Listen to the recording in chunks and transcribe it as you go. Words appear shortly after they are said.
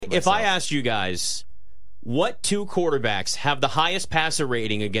if I asked you guys, what two quarterbacks have the highest passer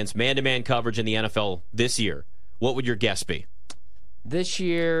rating against man-to-man coverage in the NFL this year, what would your guess be? This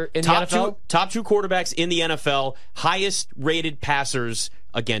year in the NFL? Top two quarterbacks in the NFL, highest rated passers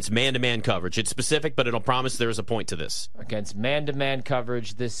against man-to-man coverage. It's specific, but it'll promise there's a point to this. Against man-to-man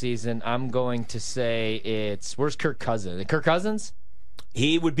coverage this season, I'm going to say where's Kirk Cousins? Kirk Cousins?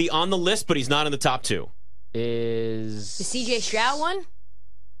 He would be on the list, but he's not in the top two. Is the C.J. Stroud one?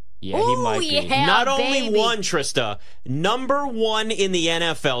 Yeah, he might be. Yeah, Not only one, Trista, number one in the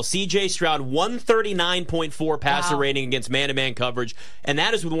NFL, C.J. Stroud, 139.4 passer rating against man-to-man coverage, and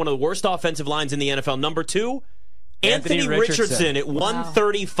that is with one of the worst offensive lines in the NFL. Number two, Anthony Richardson at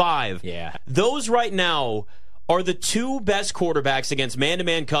 135. Yeah. Those right now are the two best quarterbacks against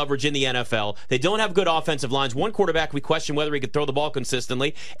man-to-man coverage in the NFL. They don't have good offensive lines. One quarterback, we question whether he could throw the ball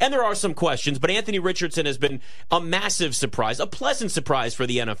consistently, and there are some questions, but Anthony Richardson has been a massive surprise, a pleasant surprise for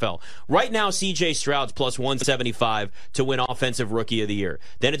the NFL. Right now, C.J. Stroud's plus 175 to win Offensive Rookie of the Year.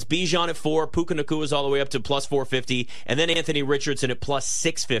 Then it's Bijan at 4, Puka Nakua's all the way up to plus 450, and then Anthony Richardson at plus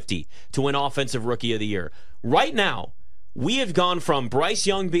 650 to win Offensive Rookie of the Year. Right now, we have gone from Bryce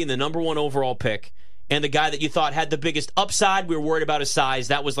Young being the number one overall pick and the guy that you thought had the biggest upside, we were worried about his size.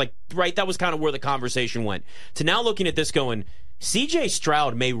 That was that was kind of where the conversation went. To now looking at this going, C.J.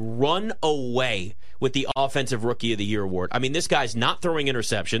 Stroud may run away with the Offensive Rookie of the Year award. I mean, this guy's not throwing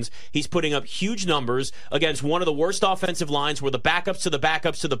interceptions. He's putting up huge numbers against one of the worst offensive lines where the backups to the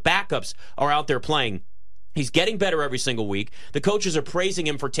backups to the backups are out there playing. He's getting better every single week. The coaches are praising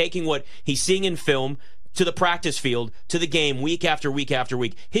him for taking what he's seeing in film to the practice field, to the game, week after week after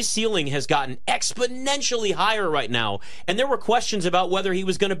week. His ceiling has gotten exponentially higher right now, and there were questions about whether he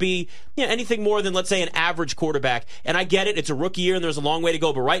was going to be anything more than, let's say, an average quarterback. And I get it, it's a rookie year and there's a long way to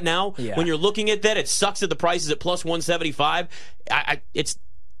go, but right now, when you're looking at that, it sucks that the price is at plus 175.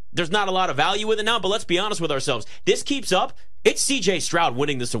 There's not a lot of value with it now, but let's be honest with ourselves. This keeps up, it's C.J. Stroud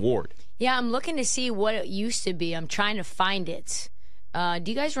winning this award. Yeah, I'm looking to see what it used to be. I'm trying to find it. Do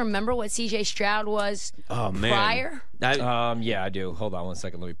you guys remember what C.J. Stroud was prior? Yeah, I do. Hold on one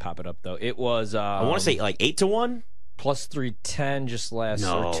second. Let me pop it up, though. It was... I want to say like 8-1? Plus 310 just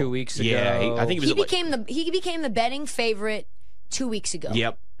or 2 weeks ago. Yeah, I think he became the betting favorite 2 weeks ago.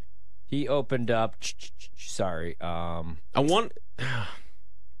 Yep. He opened up... Sorry. I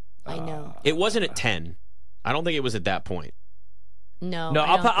know. It wasn't at 10. I don't think it was at that point. No,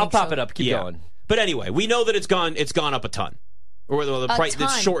 I'll pop it up. Keep going. But anyway, we know that it's gone up a ton. Or the price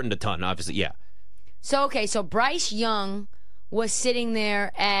it's shortened a ton, obviously, yeah. So Bryce Young was sitting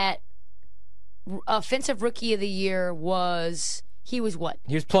there at Offensive Rookie of the Year he was what?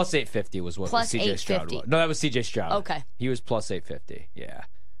 He was plus 850 was what plus C.J. Stroud was. No, that was C.J. Stroud. Okay. He was plus 850,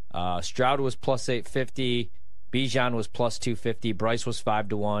 yeah. Stroud was plus 850. Bijan was plus 250. Bryce was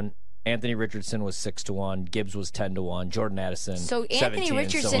 5-1. Anthony Richardson was 6-1. Gibbs was 10-1. Jordan Addison. So Anthony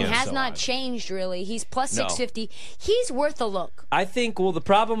Richardson has not changed really. He's plus 650. He's worth a look. I think. Well, the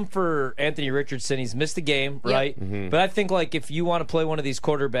problem for Anthony Richardson, he's missed a game, right? Mm-hmm. But I think if you want to play one of these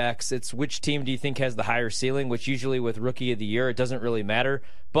quarterbacks, it's which team do you think has the higher ceiling? Which usually with Rookie of the Year, it doesn't really matter.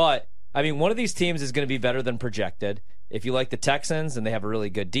 But I mean, one of these teams is going to be better than projected. If you like the Texans and they have a really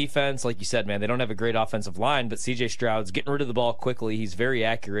good defense, like you said, man, they don't have a great offensive line, but C.J. Stroud's getting rid of the ball quickly. He's very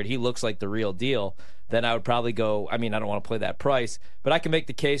accurate. He looks like the real deal. Then I would probably go, I don't want to play that price, but I can make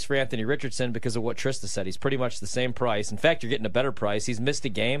the case for Anthony Richardson because of what Trista said. He's pretty much the same price. In fact, you're getting a better price. He's missed a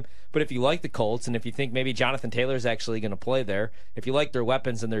game, but if you like the Colts and if you think maybe Jonathan Taylor's actually going to play there, if you like their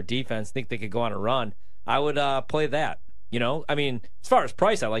weapons and their defense, think they could go on a run, I would play that. As far as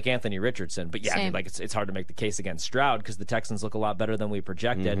price, I like Anthony Richardson. But yeah, it's hard to make the case against Stroud because the Texans look a lot better than we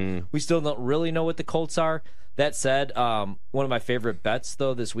projected. Mm-hmm. We still don't really know what the Colts are. That said, one of my favorite bets,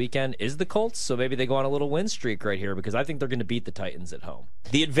 though, this weekend is the Colts. So maybe they go on a little win streak right here because I think they're going to beat the Titans at home.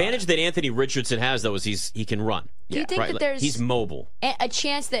 The advantage that Anthony Richardson has, though, is he can run. Do you think that there's he's mobile? A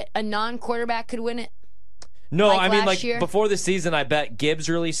chance that a non-quarterback could win it? No, year? Before the season, I bet Gibbs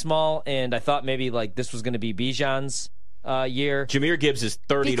really small, and I thought maybe this was going to be Bijan's year. Jahmyr Gibbs is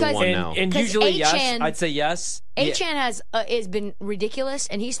 30-1 now. And usually, yes. I'd say yes. Achane has been ridiculous,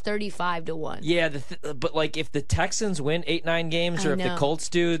 and he's 35-1. Yeah, but if the Texans win 8-9 games, or if the Colts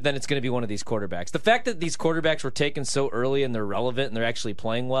do, then it's going to be one of these quarterbacks. The fact that these quarterbacks were taken so early and they're relevant and they're actually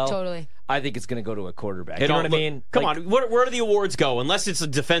playing well, totally. I think it's going to go to a quarterback. You know what I mean? Come on, where do the awards go? Unless it's a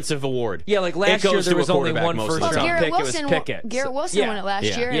defensive award. Yeah, like last year there was only one first-round pick. Garrett It was Pickett. Garrett Wilson won it last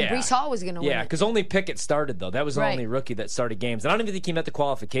year, and Breece Hall was going to win it. Yeah, because only Pickett started, though. That was the only rookie that started games. And I don't even think he met the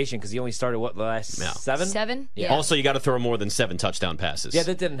qualification because he only started, the last 7? 7? Yeah. Also, you got to throw more than 7 touchdown passes. Yeah,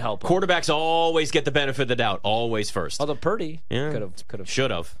 that didn't help him. Quarterbacks always get the benefit of the doubt, always first. Although Purdy could have.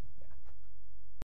 Should have.